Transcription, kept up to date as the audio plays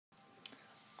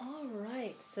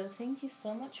Alright, so thank you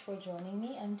so much for joining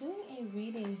me. I'm doing a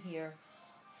reading here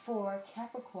for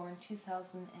Capricorn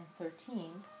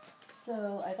 2013.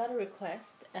 So I got a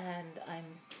request and I'm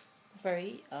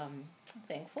very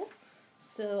thankful.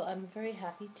 So I'm very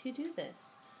happy to do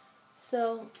this.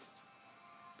 So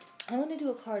I want to do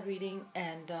a card reading,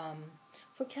 and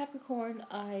for Capricorn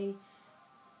I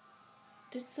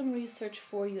did some research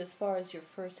for you as far as your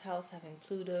first house having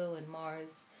Pluto and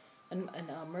Mars and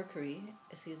Mercury,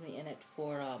 in it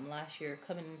for last year,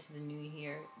 coming into the new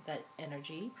year, that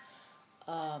energy,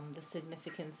 the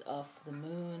significance of the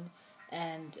moon,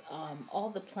 and all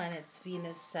the planets,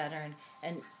 Venus, Saturn,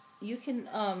 and you can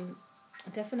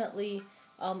definitely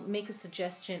make a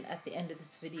suggestion at the end of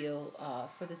this video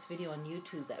for this video on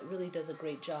YouTube that really does a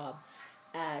great job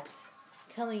at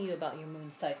telling you about your moon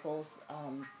cycles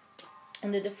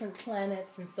and the different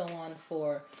planets and so on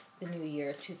for the new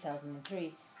year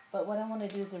 2003. But what I want to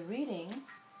do is a reading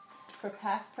for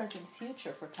past, present,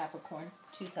 future for Capricorn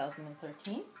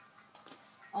 2013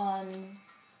 on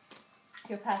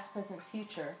your past, present,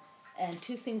 future, and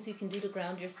 2 things you can do to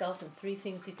ground yourself and 3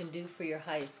 things you can do for your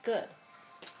highest good.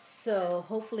 So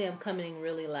hopefully I'm coming in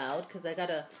really loud because I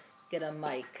gotta get a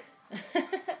mic.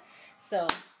 So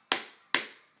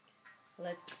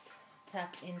let's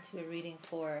tap into a reading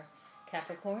for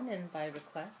Capricorn, and by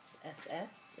request, SS,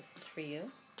 this is for you.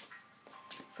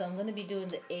 So I'm going to be doing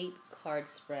the 8 card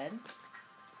spread.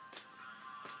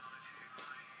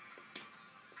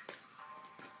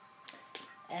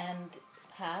 And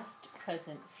past,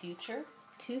 present, future.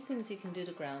 2 things you can do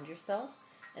to ground yourself,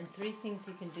 and 3 things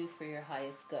you can do for your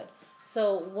highest good.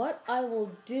 So what I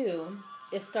will do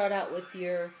is start out with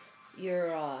your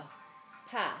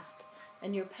past.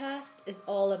 And your past is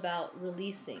all about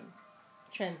releasing,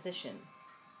 transition.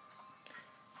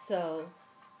 So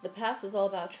the past is all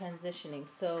about transitioning.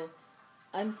 So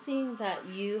I'm seeing that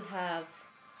you have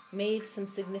made some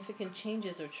significant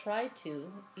changes, or tried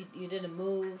to. You did a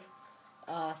move,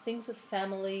 things with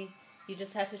family. You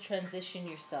just had to transition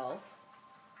yourself,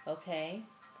 okay?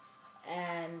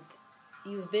 And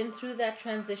you've been through that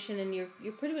transition, and you're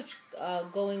pretty much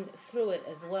going through it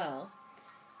as well.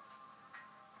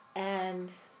 And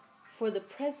for the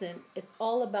present, it's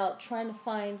all about trying to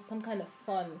find some kind of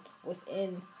fun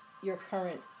within your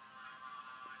current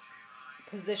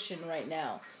position right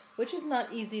now, which is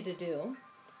not easy to do.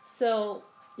 So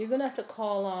you're going to have to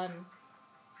call on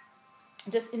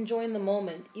just enjoying the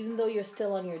moment, even though you're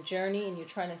still on your journey and you're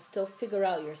trying to still figure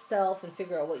out yourself and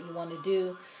figure out what you want to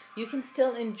do. You can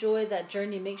still enjoy that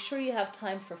journey. Make sure you have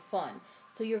time for fun.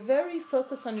 So you're very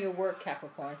focused on your work,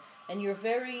 Capricorn, and you're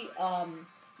very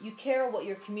you care what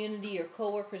your community, your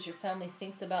coworkers, your family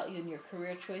thinks about you and your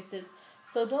career choices.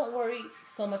 So don't worry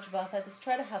so much about that. Just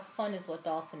try to have fun, is what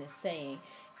Dolphin is saying,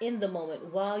 in the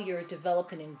moment while you're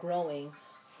developing and growing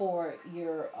for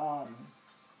your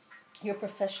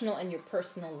professional and your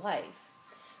personal life.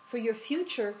 For your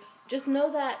future, just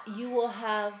know that you will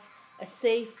have a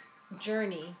safe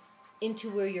journey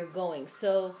into where you're going.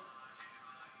 So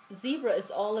Zebra is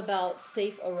all about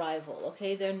safe arrival,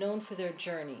 okay? They're known for their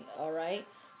journey, all right?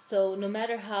 So no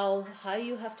matter how high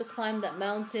you have to climb that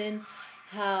mountain,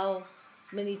 how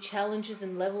many challenges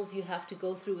and levels you have to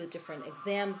go through with different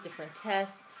exams, different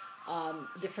tests,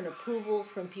 different approval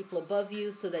from people above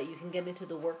you so that you can get into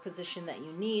the work position that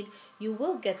you need, you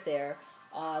will get there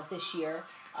this year.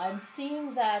 I'm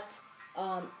seeing that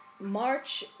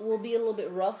March will be a little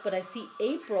bit rough, but I see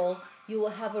April you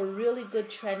will have a really good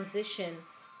transition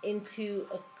into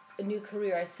a new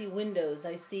career. I see windows.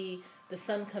 I see the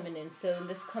sun coming in. So in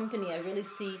this company, I really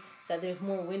see that there's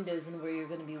more windows in where you're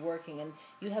going to be working, and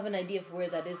you have an idea of where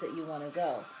that is that you want to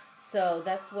go. So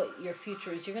that's what your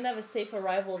future is. You're going to have a safe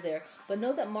arrival there, but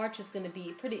know that March is going to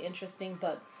be pretty interesting.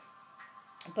 But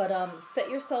set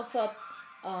yourself up,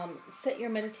 set your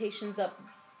meditations up.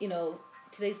 You know,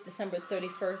 today's December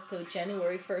 31st, so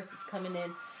January 1st is coming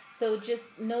in. So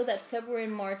just know that February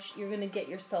and March, you're going to get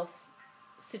yourself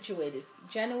situated.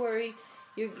 January,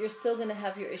 you're still going to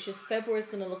have your issues. February is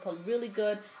going to look really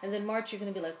good. And then March, you're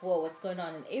going to be like, whoa, what's going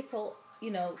on? In April,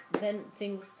 then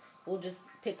things will just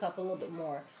pick up a little bit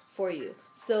more for you.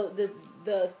 So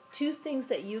the 2 things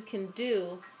that you can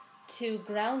do to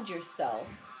ground yourself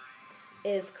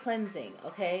is cleansing,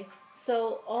 okay?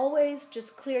 So always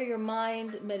just clear your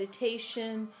mind,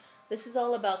 meditation. This is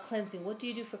all about cleansing. What do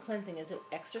you do for cleansing? Is it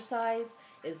exercise?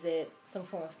 Is it some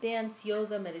form of dance,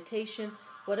 yoga, meditation?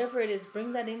 Whatever it is,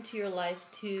 bring that into your life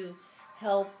to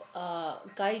help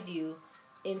guide you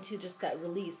into just that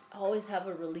release. Always have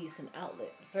a release, an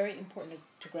outlet. Very important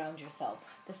to ground yourself.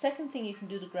 The second thing you can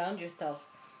do to ground yourself,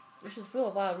 which is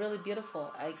really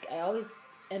beautiful. I always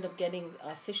end up getting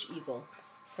a fish eagle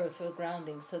for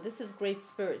grounding. So this is Great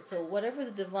Spirit. So whatever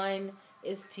the divine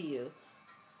is to you,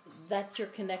 that's your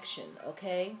connection,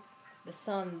 okay? The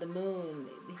sun, the moon,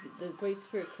 the Great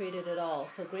Spirit created it all.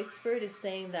 So Great Spirit is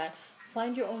saying that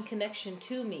find your own connection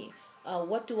to me.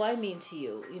 What do I mean to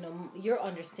you? You know, your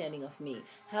understanding of me.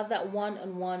 Have that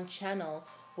one-on-one channel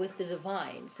with the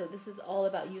divine. So this is all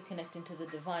about you connecting to the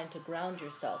divine to ground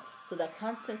yourself. So that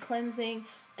constant cleansing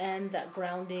and that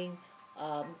grounding,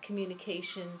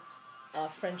 communication,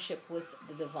 friendship with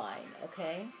the divine,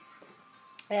 okay?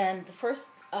 And the first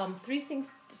three things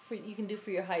you can do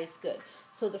for your highest good.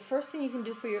 So the first thing you can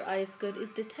do for your highest good is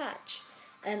detach.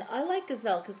 And I like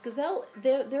gazelle because gazelle,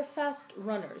 they're fast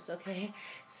runners, okay?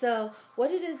 So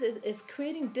what it is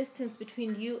creating distance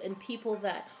between you and people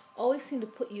that always seem to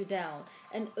put you down.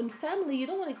 And in family, you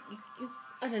don't want to,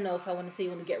 I don't know if I want to say you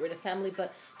want to get rid of family,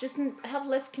 but just have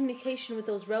less communication with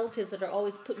those relatives that are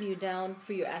always putting you down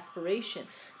for your aspiration.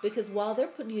 Because while they're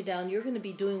putting you down, you're going to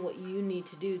be doing what you need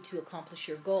to do to accomplish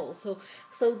your goal. So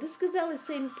this gazelle is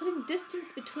saying putting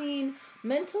distance between,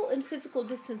 mental and physical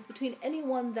distance between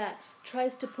anyone that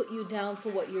tries to put you down for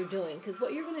what you're doing. Because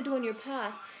what you're going to do on your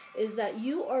path is that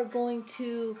you are going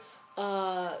to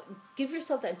give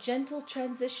yourself that gentle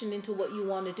transition into what you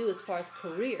want to do as far as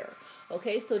career.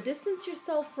 Okay, so distance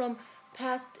yourself from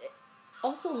past,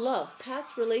 also love,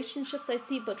 past relationships I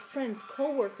see, but friends,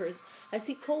 co-workers. I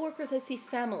see co-workers, I see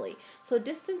family. So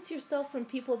distance yourself from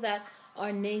people that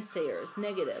are naysayers,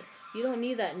 negative. You don't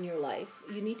need that in your life.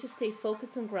 You need to stay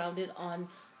focused and grounded on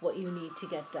what you need to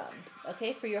get done.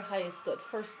 Okay, for your highest good,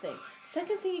 first thing.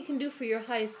 Second thing you can do for your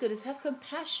highest good is have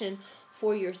compassion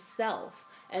for yourself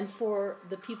and for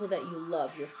the people that you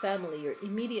love, your family, your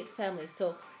immediate family.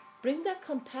 So bring that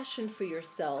compassion for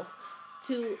yourself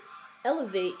to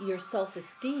elevate your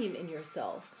self-esteem in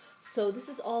yourself. So this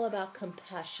is all about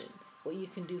compassion, what you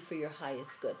can do for your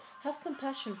highest good. Have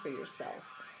compassion for yourself,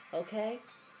 okay?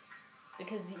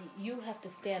 Because you have to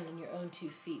stand on your own 2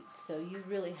 feet. So you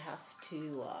really have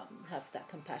to have that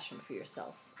compassion for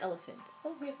yourself. Elephant.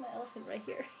 Oh, here's my elephant right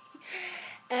here.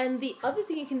 And the other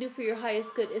thing you can do for your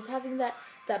highest good is having that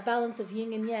balance of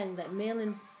yin and yang, that male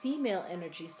and female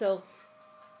energy. So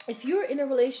if you're in a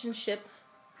relationship,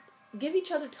 give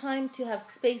each other time to have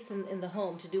space in the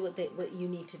home to do what you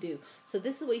need to do. So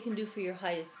this is what you can do for your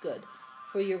highest good,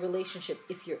 for your relationship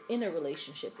if you're in a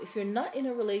relationship. If you're not in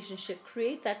a relationship,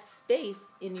 create that space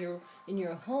in your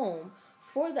home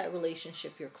for that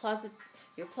relationship, your closet,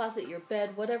 your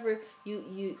bed, whatever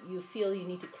you feel you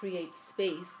need to create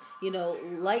space. You know,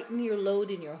 lighten your load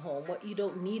in your home, what you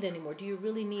don't need anymore. Do you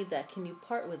really need that? Can you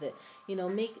part with it? You know,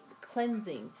 make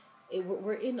cleansing.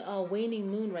 We're in a waning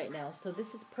moon right now, so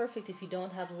this is perfect if you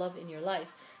don't have love in your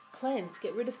life. Cleanse,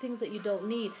 get rid of things that you don't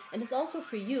need. And it's also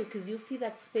for you, because you'll see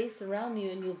that space around you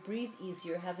and you'll breathe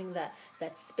easier having that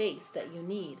space that you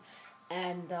need.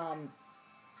 And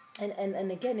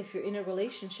again, if you're in a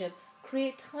relationship,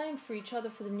 create time for each other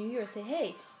for the new year. Say,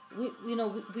 hey,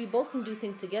 we both can do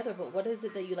things together, but what is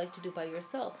it that you like to do by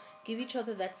yourself? Give each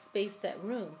other that space, that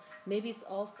room. Maybe it's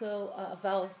also a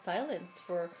vow of silence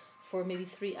for maybe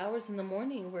 3 hours in the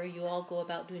morning where you all go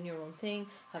about doing your own thing,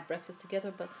 have breakfast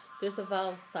together, but there's a vow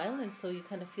of silence, so you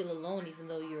kind of feel alone even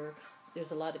though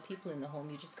there's a lot of people in the home.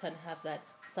 You just kind of have that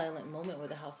silent moment where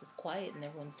the house is quiet and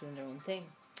everyone's doing their own thing.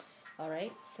 All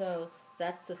right, so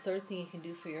that's the third thing you can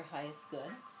do for your highest good.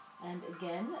 And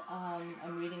again,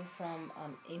 I'm reading from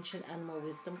Ancient Animal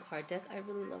Wisdom card deck. I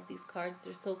really love these cards.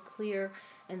 They're so clear,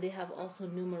 and they have also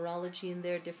numerology in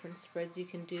there, different spreads you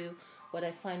can do. What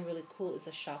I find really cool is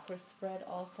a chakra spread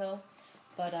also.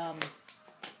 But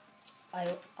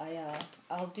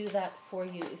I'll do that for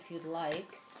you if you'd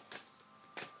like.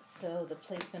 So the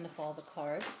placement of all the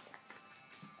cards.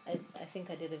 I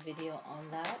think I did a video on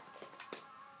that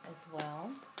as well.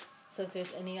 So if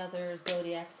there's any other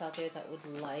zodiacs out there that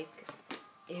would like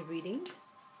a reading,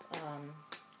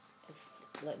 just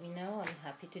let me know. I'm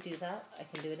happy to do that. I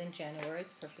can do it in January.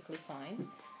 It's perfectly fine.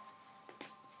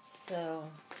 So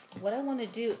what I want to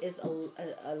do is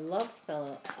a love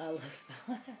spell.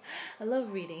 A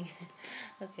love reading.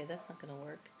 Okay, that's not going to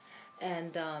work.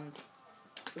 And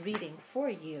reading for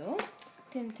you.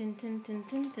 Tin, tin, tin, tin,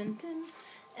 tin, tin, tin.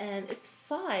 And it's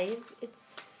 5.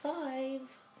 It's 5.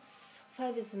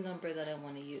 5 is the number that I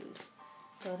want to use.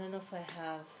 So I don't know if I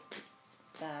have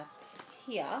that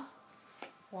here.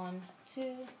 1,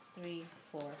 2, 3,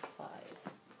 4, 5.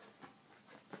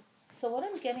 So what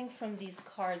I'm getting from these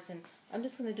cards, and I'm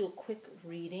just going to do a quick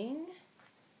reading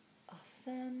of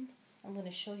them. I'm going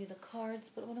to show you the cards,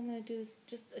 but what I'm going to do is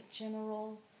just a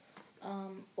general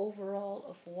overall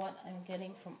of what I'm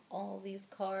getting from all these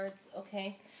cards.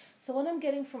 Okay, So what I'm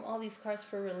getting from all these cards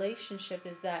for a relationship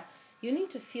is that you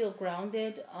need to feel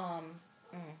grounded.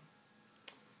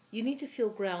 You need to feel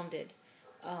grounded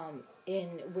in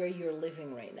where you're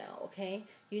living right now, okay?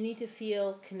 You need to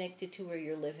feel connected to where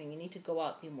you're living. You need to go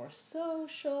out, be more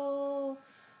social.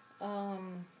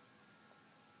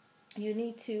 You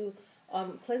need to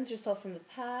cleanse yourself from the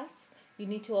past. You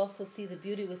need to also see the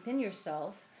beauty within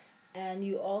yourself. And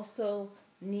you also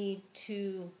need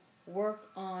to work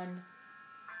on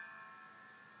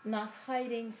not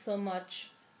hiding so much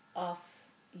of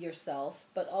yourself,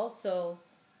 but also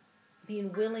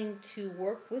being willing to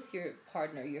work with your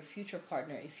partner, your future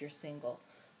partner, if you're single.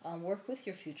 Work with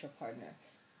your future partner.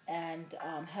 And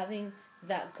having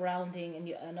that grounding,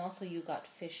 and also you got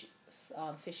fish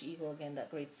eagle again, that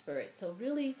great spirit. So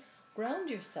really ground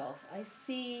yourself. I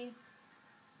see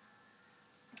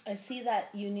that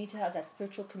you need to have that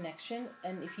spiritual connection,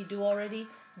 and if you do already,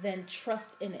 then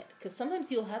trust in it. Because sometimes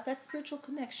you'll have that spiritual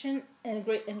connection and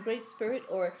great spirit,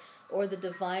 or the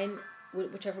divine,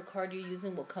 whichever card you're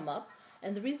using, will come up.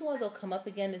 And the reason why they'll come up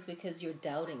again is because you're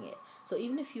doubting it. So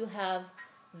even if you have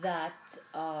that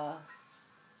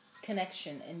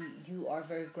connection and you are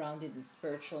very grounded and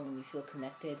spiritual and you feel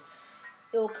connected,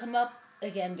 it will come up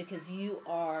again because you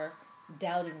are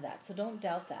doubting that. So don't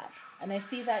doubt that. And I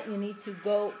see that you need to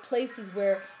go places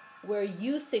where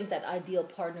you think that ideal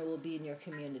partner will be in your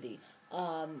community.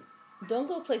 Don't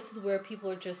go places where people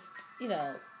are just,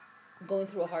 going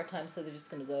through a hard time, so they're just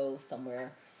going to go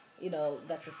somewhere,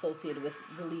 that's associated with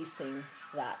releasing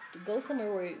that. Go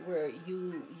somewhere where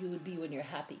you would be when you're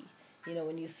happy,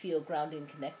 when you feel grounded and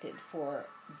connected, for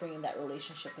bringing that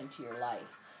relationship into your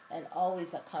life. And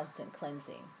always a constant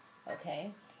cleansing,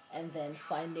 okay? And then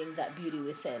finding that beauty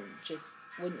within. Just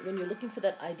when you're looking for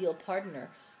that ideal partner,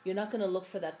 you're not going to look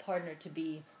for that partner to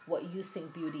be what you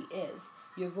think beauty is.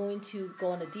 You're going to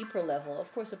go on a deeper level.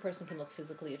 Of course, a person can look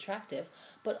physically attractive,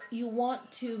 but you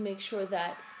want to make sure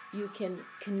that you can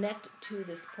connect to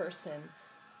this person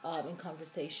in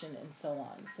conversation and so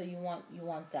on. So you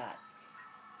want that.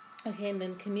 Okay, and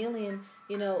then chameleon.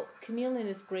 Chameleon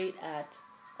is great at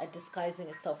disguising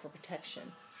itself for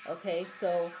protection. Okay,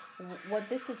 so what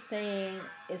this is saying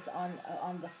is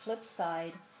on the flip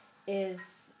side is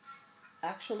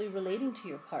actually relating to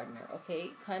your partner. Okay,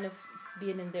 kind of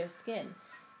being in their skin.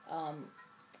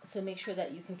 So make sure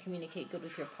that you can communicate good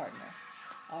with your partner.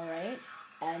 All right,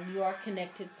 and you are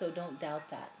connected, so don't doubt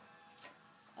that.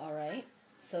 All right,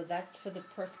 so that's for the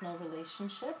personal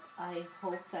relationship. I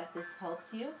hope that this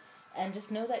helps you, and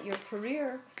just know that your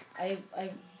career,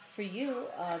 for you,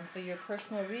 for your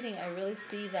personal reading, I really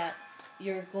see that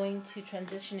you're going to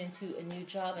transition into a new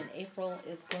job, and April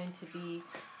is going to be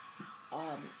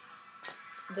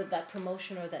that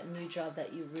promotion or that new job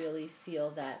that you really feel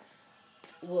that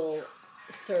will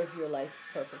serve your life's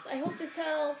purpose. I hope this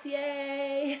helps.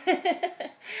 Yay!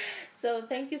 So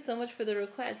thank you so much for the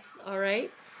request. All right.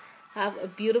 Have a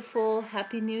beautiful,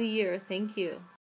 happy new year. Thank you.